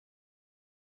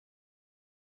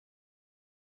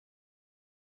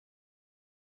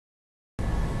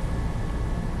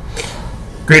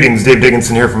Greetings, Dave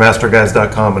Dickinson here from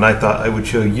AstroGuys.com, and I thought I would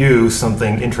show you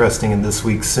something interesting in this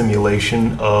week's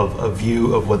simulation of a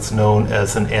view of what's known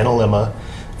as an analemma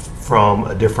from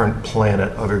a different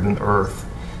planet other than Earth.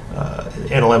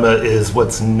 Analemma is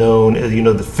what's known as,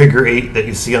 the figure 8 that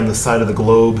you see on the side of the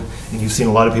globe, and you've seen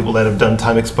a lot of people that have done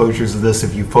time exposures of this.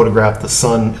 If you photograph the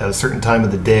sun at a certain time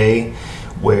of the day,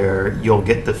 where you'll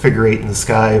get the figure 8 in the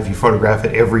sky. If you photograph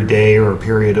it every day or a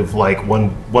period of like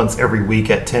once every week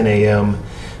at 10 a.m.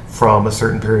 from a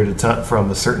certain period of time, from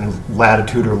a certain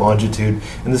latitude or longitude.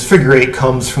 And this figure 8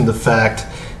 comes from the fact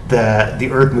that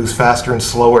the Earth moves faster and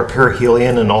slower at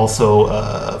perihelion, and also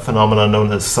a phenomenon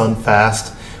known as sun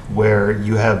fast, where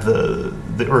you have the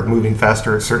Earth moving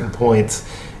faster at certain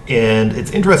points. And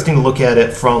it's interesting to look at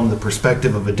it from the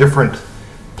perspective of a different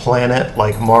planet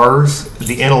like Mars.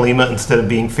 The analemma, instead of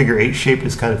being figure 8 shaped,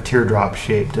 is kind of teardrop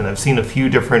shaped, and I've seen a few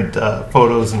different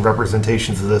photos and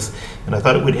representations of this, and I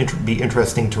thought it would be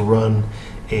interesting to run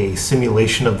a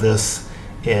simulation of this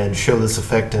and show this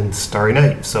effect in Starry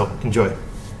Night. So enjoy.